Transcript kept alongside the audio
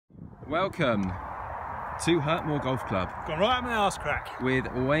Welcome to Hurtmore Golf Club. Gone right up my arse crack. With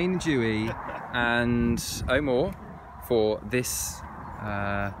Wayne Deweys and Omore for this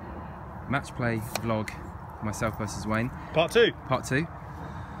match play vlog, myself versus Wayne. Part two. Part two.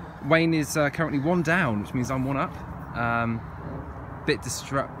 Wayne is currently one down, which means I'm one up. Bit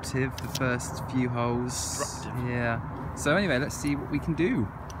disruptive the first few holes. Disruptive. Yeah. So anyway, let's see what we can do.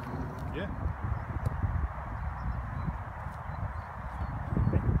 Yeah.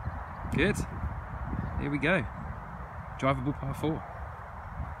 Good. Here we go. Drivable par 4.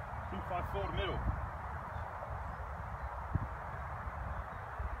 254 to middle.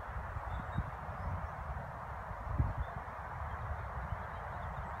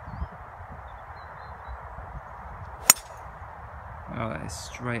 Oh, that is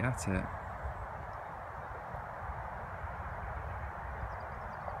straight at it.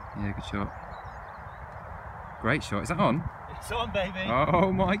 Yeah, good shot. Great shot. Is that on? It's on, baby.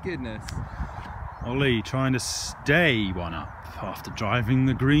 Oh my goodness. Olly trying to stay one up after driving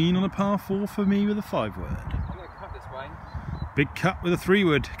the green on a par 4 for me with a 5-wood. I'm going to cut this, Wayne. Big cut with a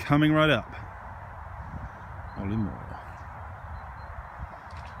 3-wood coming right up. Olly Moore.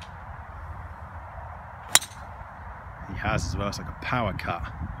 He has as well, it's like a power cut.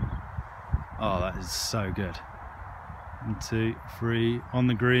 Oh, that is so good. 1, 2, 3, on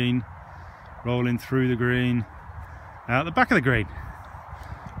the green, rolling through the green, out the back of the green.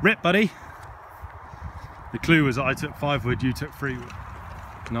 Rip, buddy. The clue was that I took 5-wood, you took 3-wood.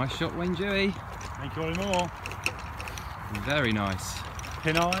 Nice shot, Wayne Deweys. Thank you, Olly Moore. Very nice.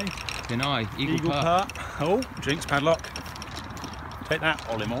 Pin eye. Pin eye. Eagle putt. Oh, drinks padlock. Take that,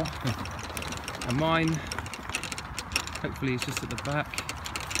 Olly Moore. And mine, hopefully, is just at the back.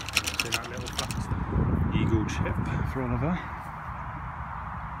 See that little flat eagle chip for Oliver.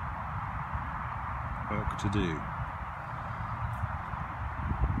 Work to do.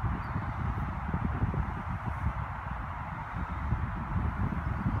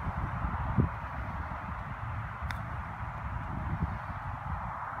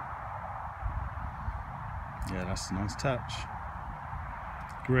 Yeah, that's a nice touch.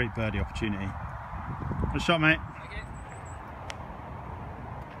 Great birdie opportunity. Good shot, mate.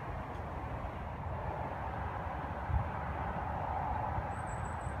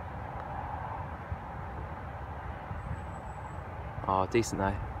 Oh, decent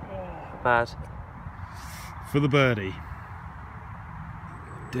though. Bad. For the birdie.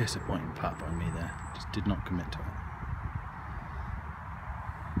 Disappointing putt by me there. Just did not commit to it.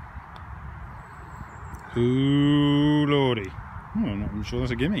 Ooh, lordy. Oh, I'm not even sure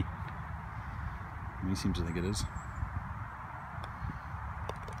that's a gimme. He seems to think it is.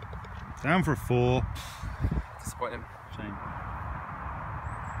 Down for a 4. Disappointing. Shame.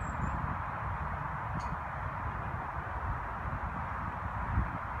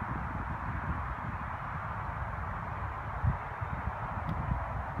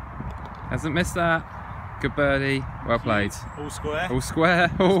 Hasn't missed that. Good birdie. Well played. All square. All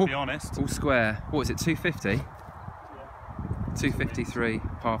square. Let's be honest. All square. What is it? 250? Yeah. 253,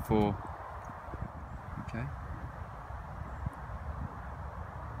 par 4. Okay.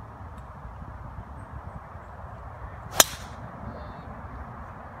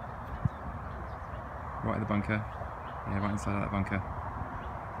 Right at the bunker. Yeah, right inside of that bunker.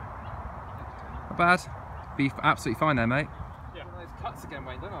 Not bad. Be absolutely fine there, mate. Yeah. One of those cuts again,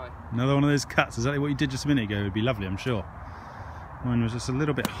 Wayne, don't I? Another one of those cuts, exactly what you did just a minute ago. It would be lovely, I'm sure. Mine was just a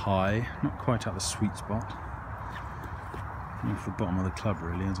little bit high, not quite at the sweet spot. Off the bottom of the club,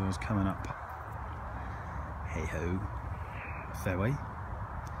 really, as I was coming up. Hey ho. Fairway.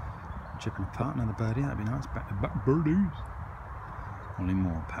 Chipping apart, another birdie, that'd be nice. Back to back birdies. Olly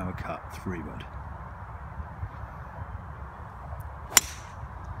Moore, power cut, 3-wood.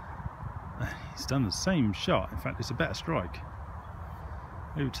 He's done the same shot, in fact, it's a better strike.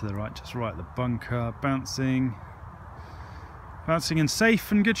 Over to the right, just right at the bunker, bouncing. Bouncing and safe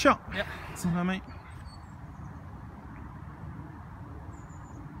and good shot. Yep. That's all that, mate.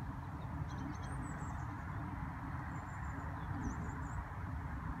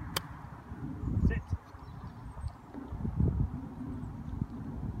 Sit.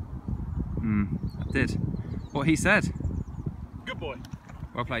 I did. What he said. Good boy.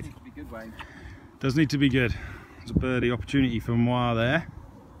 Well played. Needs to be good, Wayne. Does need to be good. There's a birdie opportunity for Moi there.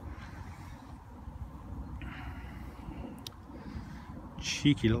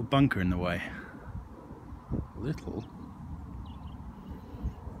 Cheeky little bunker in the way. Little.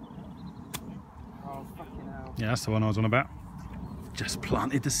 Oh, fucking hell. Yeah, that's the one I was on about. Just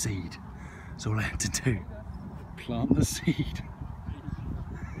planted the seed. That's all I had to do. Plant the seed.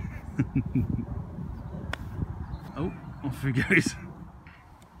 Oh, off he goes.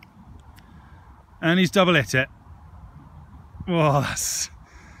 And he's double hit it. Oh, that's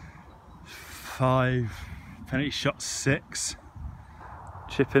 5. Penalty shot 6.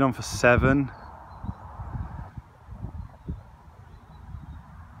 Chip in on for 7.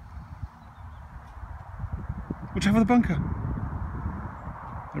 Watch out for the bunker.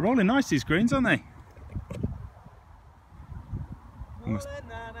 They're rolling nice, these greens, aren't they? Almost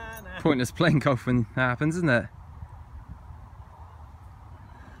pointless playing golf when that happens, isn't it?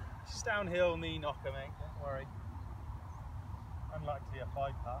 It's downhill, knee knocker, mate. Don't worry. Unlikely a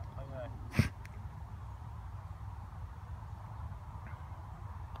 5 putt, I know.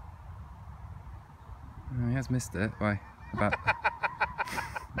 Oh, he has missed it by about.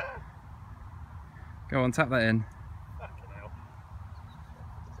 Go on, tap that in. Fucking hell.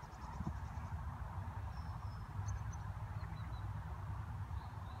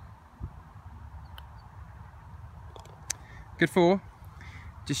 Good 4.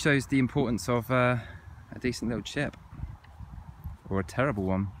 Just shows the importance of a decent little chip. Or a terrible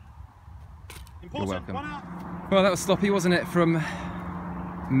one. Important. You're welcome. One out. Well, that was sloppy, wasn't it, from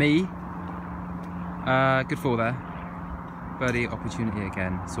me? Good 4 there. Birdie opportunity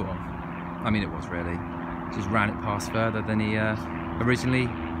again, sort of. I mean, it was really. Just ran it past further than he originally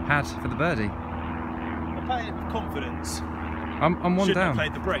had for the birdie. I played it with confidence. I'm one Shouldn't down. have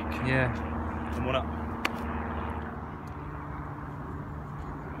played the break. Yeah. I'm 1 up.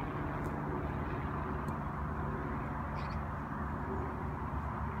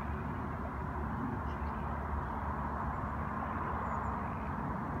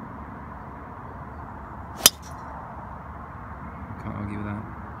 Can't argue with that.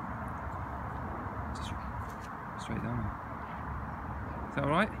 Just straight down. Is that all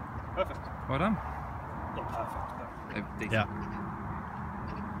right? Perfect. Well done. Not perfect, but Decent. yeah.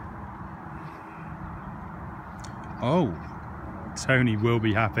 Oh, Tony will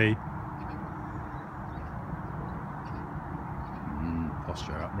be happy.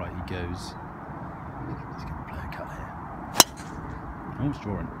 Posture upright he goes. He's going to play a cut here. Oh, it's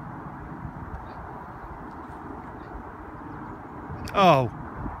drawing. Oh,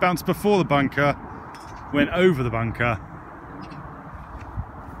 bounced before the bunker, went over the bunker.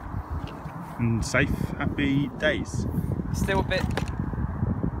 And safe, happy days. Still a bit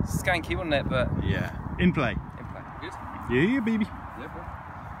skanky, wasn't it? But Yeah, in play. in play. Good. Yeah, baby. Yeah,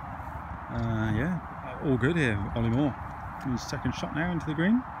 Yeah, all good here. Olly Moore. His second shot now into the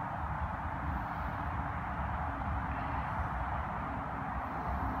green.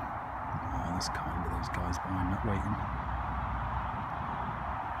 Oh, that's kind of those guys behind not waiting.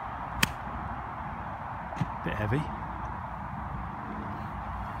 Bit heavy.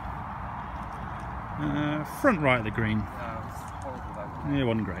 Front right of the green. No, it's horrible though. Yeah,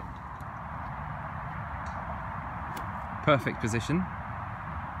 wasn't great. Perfect position.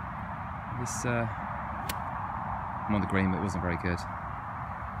 This I'm on the green, but it wasn't very good.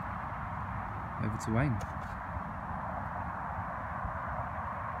 Over to Wayne.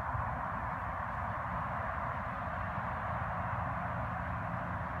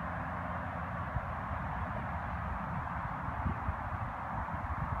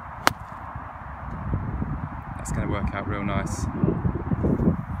 That's going to work out real nice.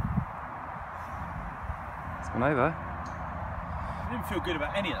 It's gone over. I didn't feel good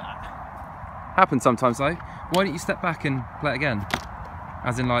about any of that. Happens sometimes though. Why don't you step back and play it again?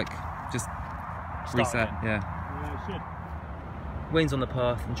 As in, like, just Start reset. again. Yeah. Yeah, I should. Wayne's on the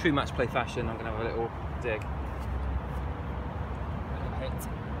path. In true match play fashion, I'm going to have a little dig. Hit.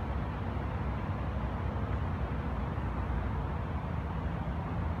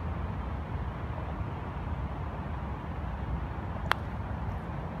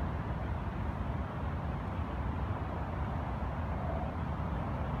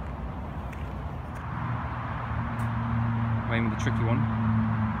 Wayne with the tricky one.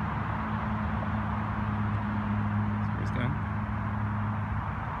 That's where he's going.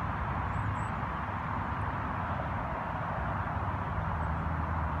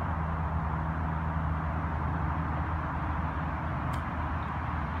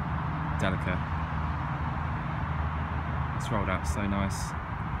 Delicate. It's rolled out so nice.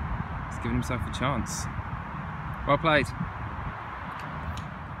 He's given himself a chance. Well played.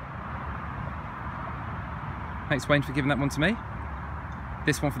 Thanks, Wayne, for giving that one to me.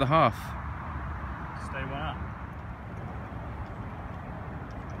 This one for the half. Stay 1 up.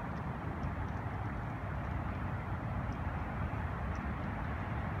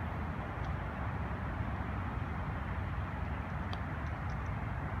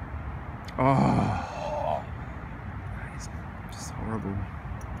 Oh, it's just horrible.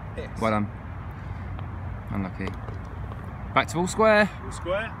 Yes. Well done. Unlucky. Back to all square. All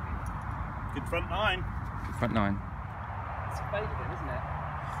square. Good front nine. Good front nine. It's a fade again, isn't it?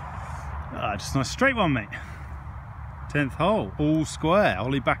 Ah, just a nice straight one, mate. 10th hole, all square.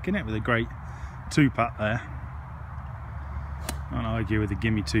 Ollie back in it with a great 2-putt there. Can't argue with a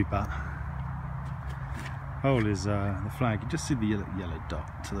gimme 2-putt. Hole is the flag. You just see the yellow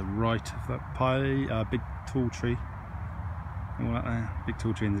dot to the right of that pile, big tall tree. All that there, big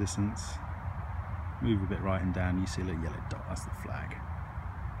tall tree in the distance. Move a bit right and down, you see a little yellow dot, that's the flag.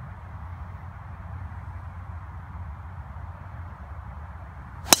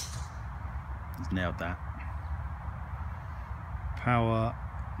 He's nailed that. Power,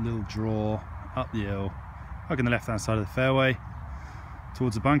 little draw, up the hill, hugging the left hand side of the fairway,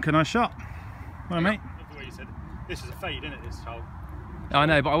 towards the bunker, nice shot. Well, mate. The way you said, this is a fade, isn't it, this hole? I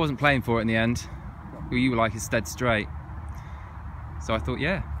know, but I wasn't playing for it in the end. Well, you were like, it's dead straight. So I thought,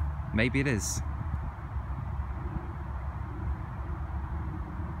 yeah, maybe it is.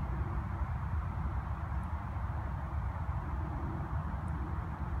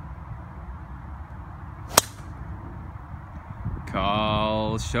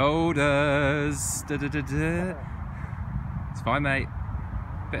 Carl shoulders. Da, da, da, da. It's fine, mate.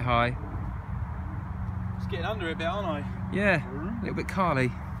 Bit high. Just getting under it a bit, aren't I? Yeah, a little bit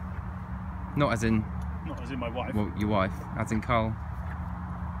Carly. Not as in. Not as in my wife. Well, your wife, as in Carl.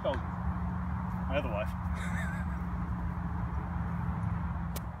 Oh, my other wife.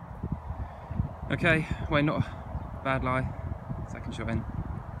 Okay, Wayne, not a bad lie. Second shot in.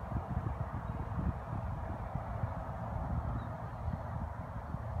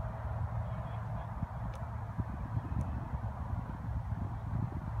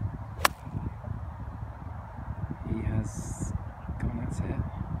 He has gone at it.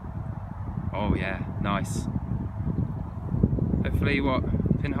 Oh yeah, nice. Hopefully, what,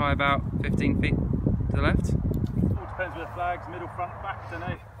 pin high about 15 feet to the left? All depends where the flag's, middle, front, back, don't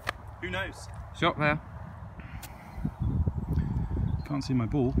know. Who knows? Shot there. Can't see my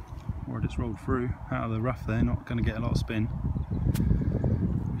ball, or it just rolled through out of the rough there, not going to get a lot of spin.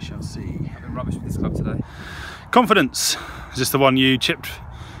 We shall see. I've been rubbish with this club today. Confidence. Is this the one you chipped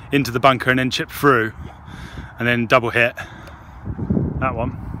into the bunker and then chipped through? And then double hit? That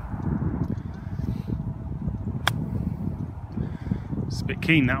one. It's a bit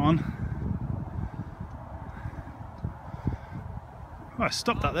keen, that one. Oh, I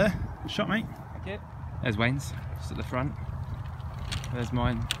stopped that there. Good shot, mate. Thank you. There's Wayne's, just at the front. There's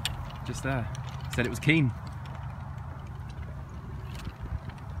mine, just there. Said it was keen.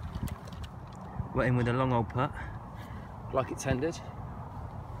 Went in with a long old putt, like it tended.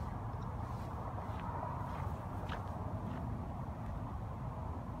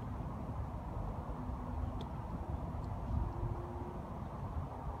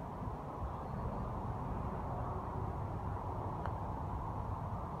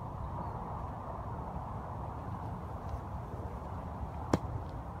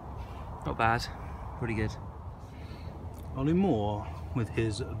 Not bad, pretty good. Olly Moore with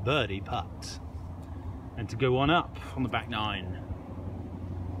his birdie putt. And to go one up on the back nine.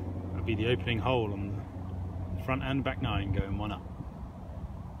 That'll be the opening hole on the front and back nine, going one up.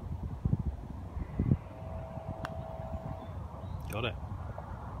 Got it.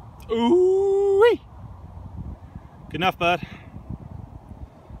 Ooh-wee! Good enough, bud.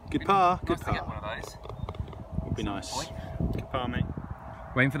 Good par, good Nice par. to get one of those. Would be nice. Good par, mate.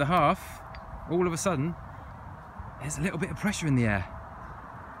 Waiting for the half, all of a sudden, there's a little bit of pressure in the air.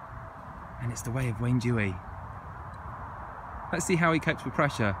 And it's the way of Wayne Dewey. Let's see how he copes with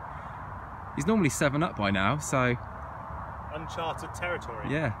pressure. He's normally 7 up by now, so... Uncharted territory.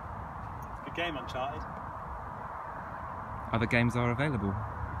 Yeah. Good game, Uncharted. Other games are available.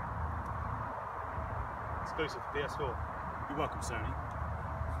 Exclusive for PS4. You're welcome, Sony.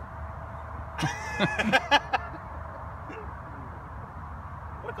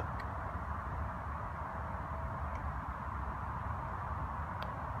 What the...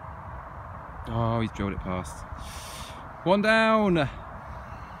 Oh, he's drilled it past. One down.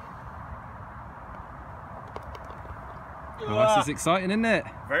 Oh, this is exciting, isn't it?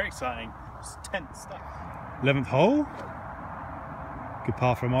 Very exciting. It's tense stuff. 11th hole. Good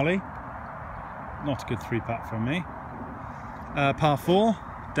par from Ollie. Not a good 3-putt from me. Par 4.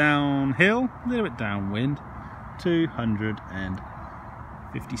 Downhill. A little bit downwind.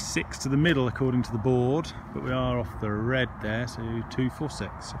 256 to the middle according to the board. But we are off the red there, so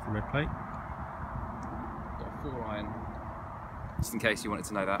 246 off the red plate. Got a 4-iron. Just in case you wanted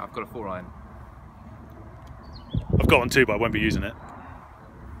to know that, I've got a 4-iron. I've got one too, but I won't be using it.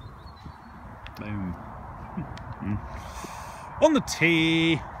 Boom. On the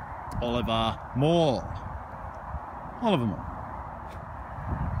tee, Oliver Moore. Oliver Moore.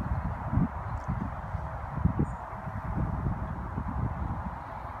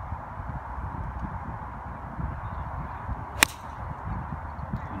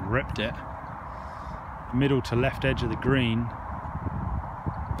 chipped it. Middle to left edge of the green.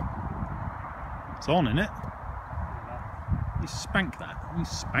 It's on, isn't it? You spanked that. You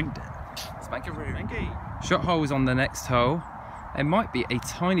spanked it. Spankaroo. Spanky. Shot hole is on the next hole. There might be a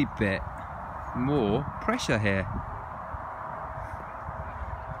tiny bit more pressure here.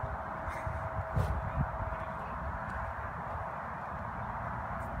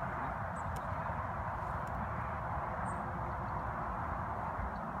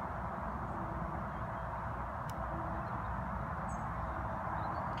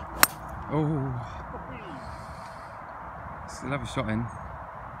 Oh, still have a shot in.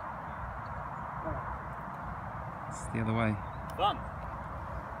 It's the other way. Fun.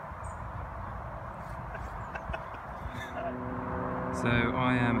 So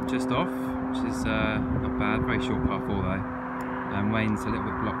I am just off, which is not bad. Very short par 4 though. And Wayne's a little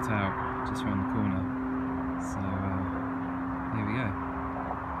bit blocked out just around the corner. So here we go.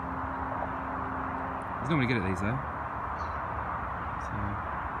 He's normally good at these though. So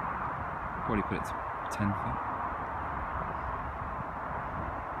probably put it to 10 foot.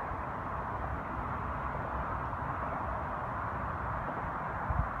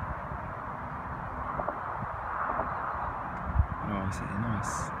 Oh, it's hitting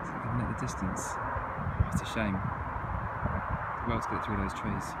nice. It's giving it the distance. Oh, it's a shame. Well to get through those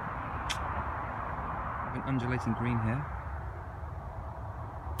trees. An undulating green here.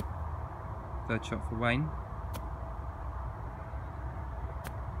 Third shot for Wayne.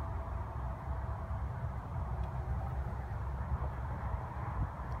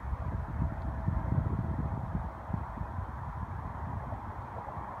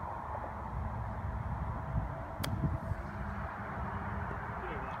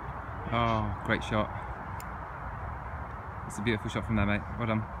 Oh, great shot. It's a beautiful shot from there, mate. Well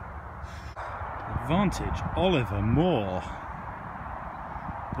done. Advantage, Oliver Moore.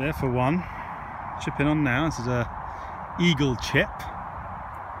 There for one. Chipping on now. This is a eagle chip.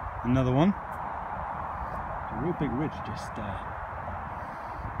 Another one. A real big ridge, just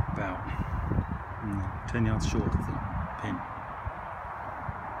about 10 yards short of the pin.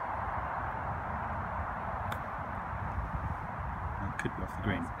 That could be off the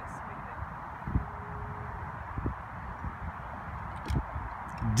green.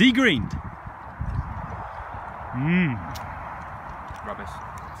 De-greened. Rubbish.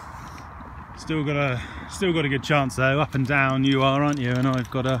 Still got a good chance though. Up and down you are, aren't you? And I've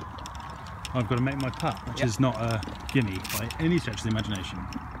got to make my putt, which is not a gimme by any stretch of the imagination.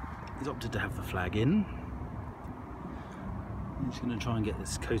 He's opted to have the flag in. I'm just going to try and get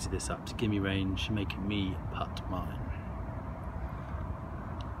this coated this up to gimme range, making me putt mine.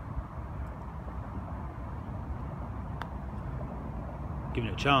 Giving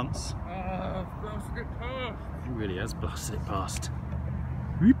it a chance. Blasted it past. He really has blasted it past.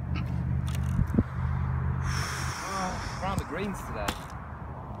 Oh, round the greens today.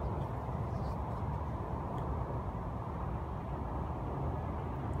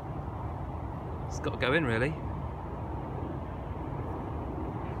 It's got to go in, really.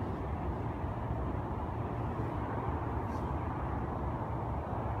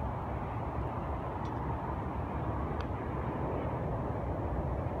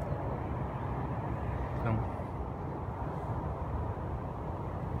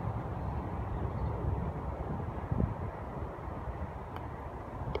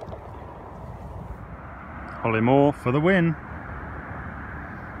 Olly Moore for the win.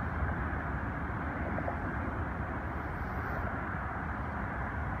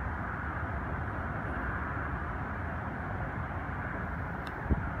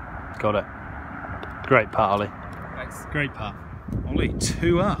 Got it. Great putt, Olly. Thanks. Great putt. Olly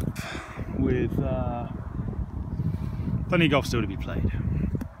 2 up with plenty of golf still to be played.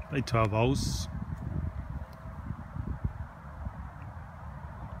 Played 12 holes.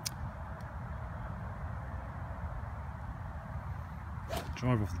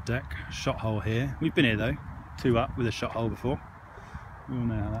 Drive off the deck, shot hole here. We've been here though, 2 up with a shot hole before. We all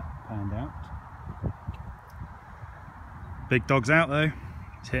know how that panned out. Big dog's out though.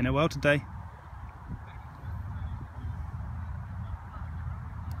 He's hitting it well today.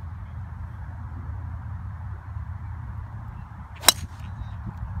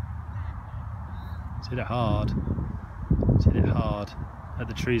 He's hit it hard. He's hit it hard at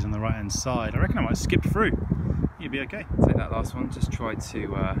the trees on the right hand side. I reckon I might skip through. You'd be okay. Take that last one. Just tried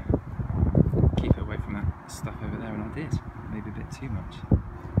to keep it away from that stuff over there, and I did. Maybe a bit too much.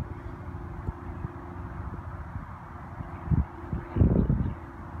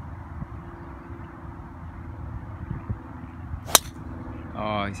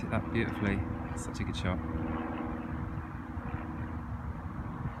 Oh, he's hit that beautifully. Such a good shot.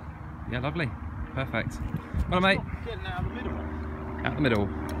 Yeah, lovely. Perfect. Well, mate. Getting out of the middle. Out the middle.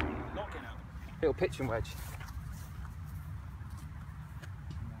 Not getting out. Little pitching wedge.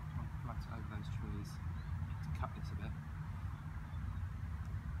 Flat over those trees to cut this a bit.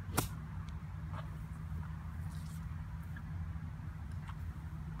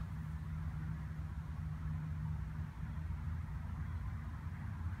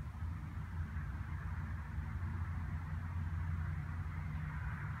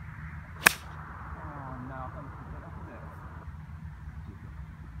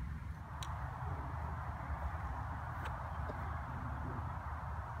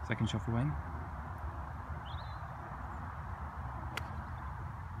 Second shot for Wayne.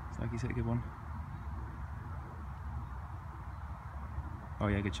 It's like he's hit a good one. Oh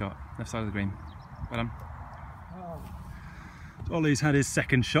yeah, good shot. Left side of the green. Well done. So Olly's had his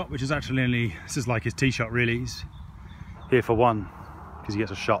second shot, which is actually only, this is like his tee shot really. He's here for one, because he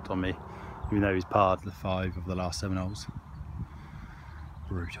gets a shot on me, even though he's parred the 5 of the last 7 holes.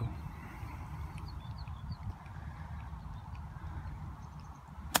 Brutal.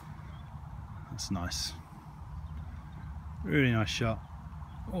 That's nice. Really nice shot.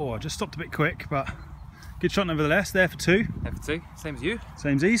 Oh, I just stopped a bit quick, but good shot nevertheless. There for 2. There for 2. Same as you.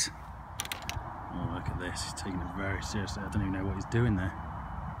 Samezies. Oh, look at this. He's taking it very seriously. I don't even know what he's doing there.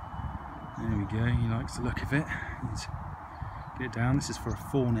 There we go. He likes the look of it. Let's get it down. This is for a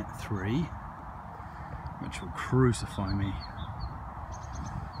 4-net 3, which will crucify me.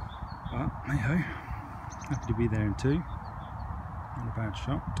 But hey ho. Happy to be there in 2. Not a bad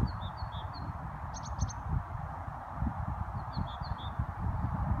shot.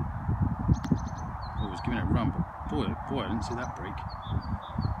 Oh, I was giving it a run, but boy, I didn't see that break.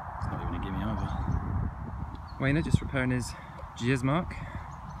 It's not even a gimme either. Wayne just repairing his jizz mark.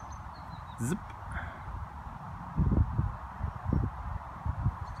 Zip.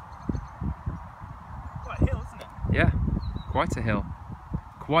 Quite a hill, isn't it? Yeah, quite a hill.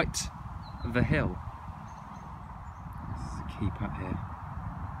 Quite the hill. This is a key putt here.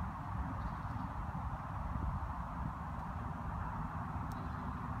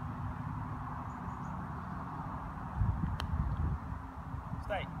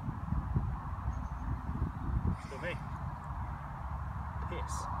 Stay. Still me.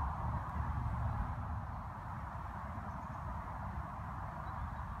 Piss.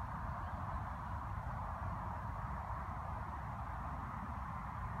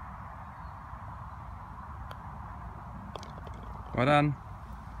 Well done.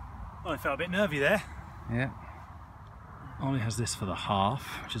 Well, I felt a bit nervy there. Yeah. Olly has this for the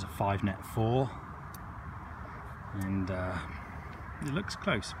half, which is a 5-net 4. And it looks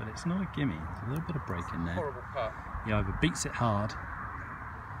close, but it's not a gimme. There's a little bit of break in there. Horrible putt. He either beats it hard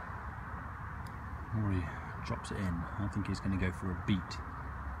or he drops it in. I think he's going to go for a beat.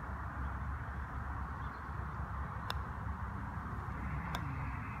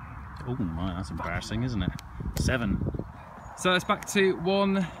 Oh my, that's embarrassing, isn't it? 7. So it's back to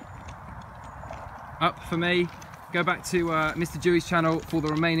 1 up for me. Go back to Mr. Deweys' channel for the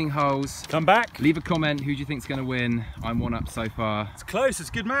remaining holes. Come back. Leave a comment. Who do you think's going to win? I'm 1 up so far. It's close. It's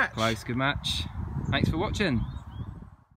a good match. Close, good match. Thanks for watching.